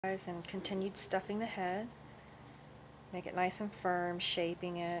and continued stuffing the head. Make it nice and firm,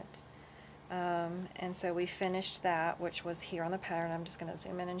 shaping it. And so we finished that, which was here on the pattern. I'm just going to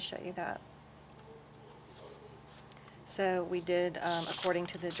zoom in and show you that. So we did, according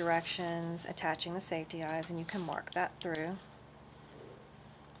to the directions, attaching the safety eyes, and you can mark that through.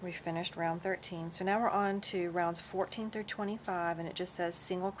 We finished round 13. So now we're on to rounds 14 through 25, and it just says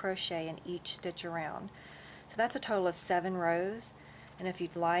single crochet in each stitch around. So that's a total of 7 rows, and if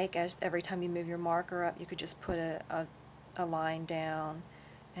you'd like, every time you move your marker up, you could just put a line down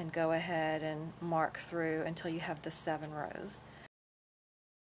and go ahead and mark through until you have the 7 rows.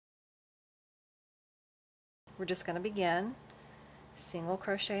 We're just going to begin single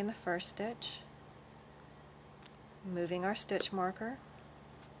crochet in the first stitch, moving our stitch marker,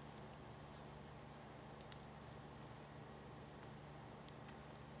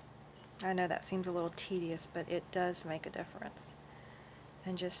 I know that seems a little tedious, but it does make a difference.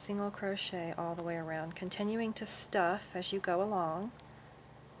 And just single crochet all the way around, continuing to stuff as you go along.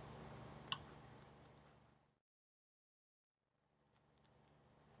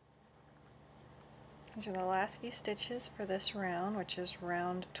 These are the last few stitches for this round, which is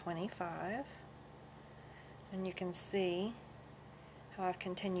round 25. And you can see how I've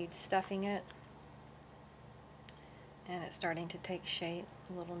continued stuffing it, and it's starting to take shape,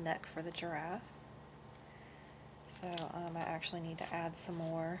 a little neck for the giraffe. So I actually need to add some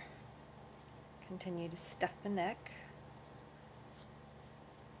more. Continue to stuff the neck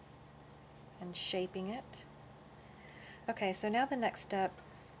and shaping it. Okay, so now the next step,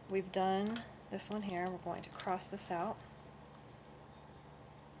 we've done this one here. We're going to cross this out.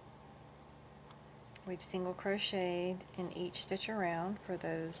 We've single crocheted in each stitch around for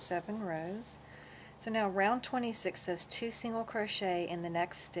those 7 rows. So now round 26 says 2 single crochet in the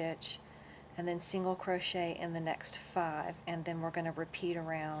next stitch, and then single crochet in the next 5, and then we're going to repeat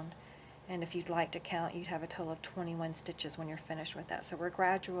around. And if you'd like to count, you'd have a total of 21 stitches when you're finished with that. So we're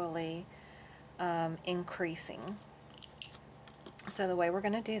gradually increasing. So the way we're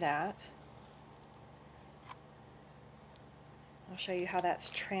going to do that, I'll show you how that's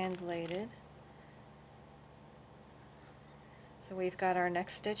translated. So we've got our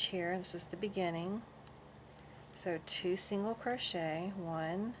next stitch here. This is the beginning. So 2 single crochet,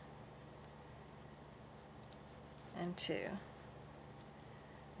 1 and 2.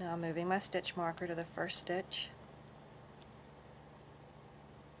 Now I'm moving my stitch marker to the first stitch.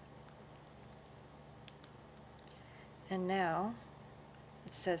 And now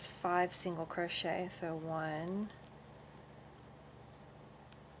it says 5 single crochet, so 1,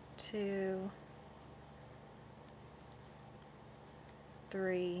 2,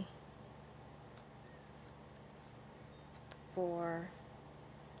 3, 4,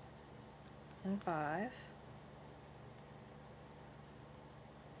 and 5.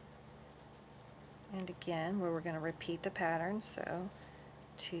 And again, where we're going to repeat the pattern, so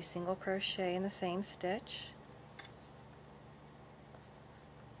 2 single crochet in the same stitch,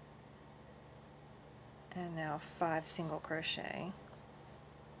 and now 5 single crochet.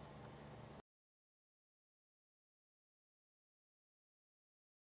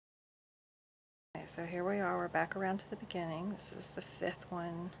 Okay, so here we are, we're back around to the beginning. This is the 5th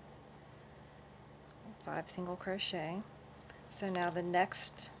one, 5 single crochet. So now the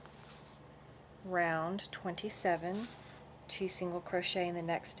next round, 27, 2 single crochet in the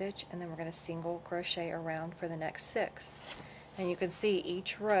next stitch, and then we're going to single crochet around for the next 6. And you can see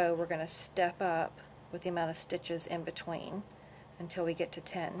each row we're going to step up with the amount of stitches in between until we get to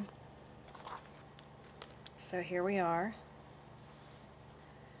 10. So here we are.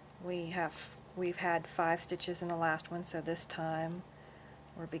 We've had 5 stitches in the last one, so this time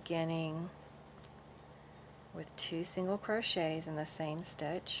we're beginning with 2 single crochets in the same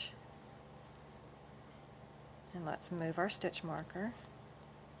stitch. And let's move our stitch marker.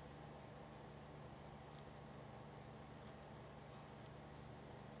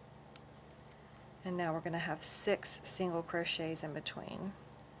 And now we're going to have 6 single crochets in between.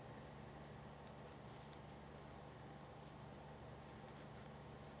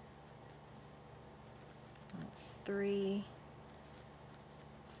 That's 3,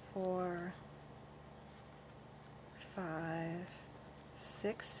 4, 5,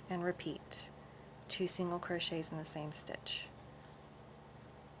 6, and repeat. 2 single crochets in the same stitch.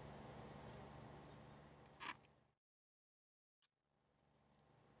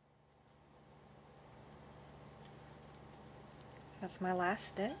 So that's my last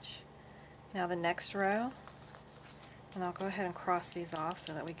stitch. Now the next row, and I'll go ahead and cross these off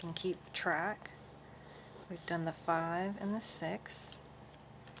so that we can keep track. We've done the 5 and the 6.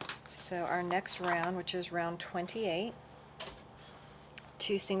 So our next round, which is round 28,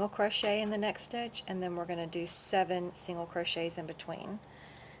 2 single crochet in the next stitch, and then we're going to do 7 single crochets in between.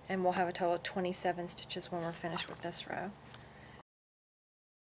 And we'll have a total of 27 stitches when we're finished with this row.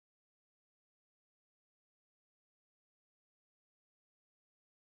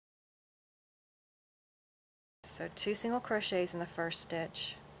 So 2 single crochets in the first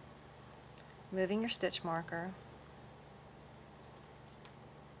stitch, moving your stitch marker,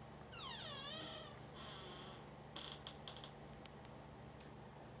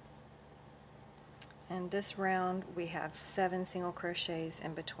 and this round we have 7 single crochets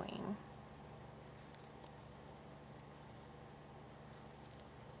in between.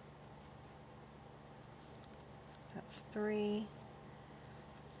 That's 3,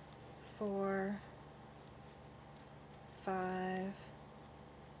 4, 5,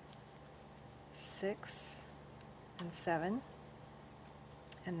 6, and 7,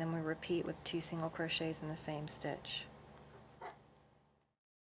 and then we repeat with 2 single crochets in the same stitch.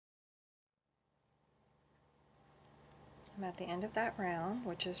 I'm at the end of that round,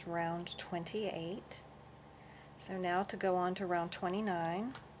 which is round 28. So now to go on to round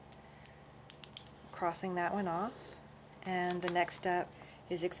 29, crossing that one off, and the next step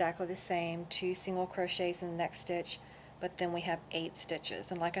is exactly the same, 2 single crochets in the next stitch, but then we have 8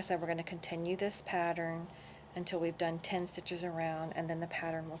 stitches. And like I said, we're going to continue this pattern until we've done 10 stitches around, and then the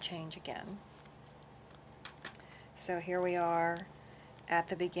pattern will change again. So here we are at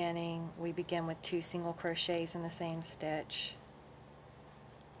the beginning. We begin with 2 single crochets in the same stitch,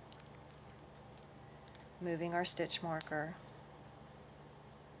 moving our stitch marker,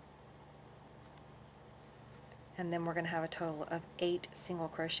 and then we're going to have a total of 8 single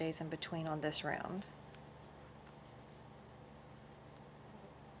crochets in between on this round,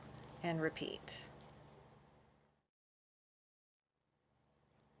 and repeat.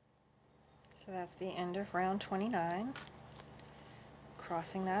 So that's the end of round 29.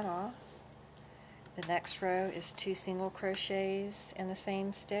 Crossing that off. The next row is 2 single crochets in the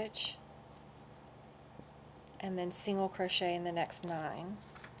same stitch, and then single crochet in the next 9.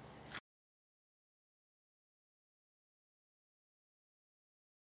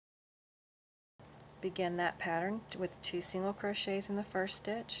 Begin that pattern with 2 single crochets in the first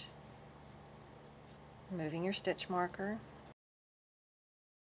stitch, moving your stitch marker,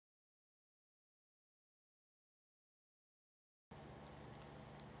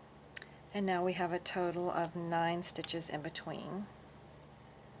 and now we have a total of 9 stitches in between.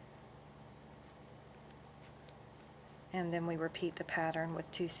 And then we repeat the pattern with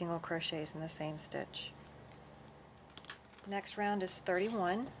 2 single crochets in the same stitch. Next round is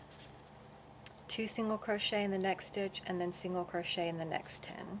 31. 2 single crochet in the next stitch, and then single crochet in the next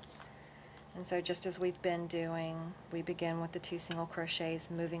 10. And so just as we've been doing, we begin with the 2 single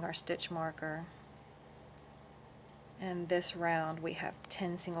crochets, moving our stitch marker. And this round we have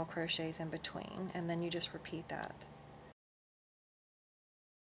 10 single crochets in between, and then you just repeat that.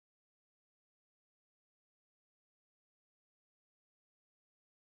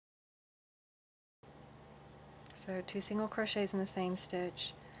 So 2 single crochets in the same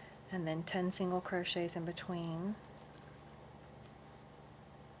stitch, and then 10 single crochets in between,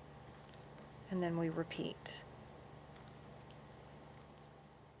 and then we repeat.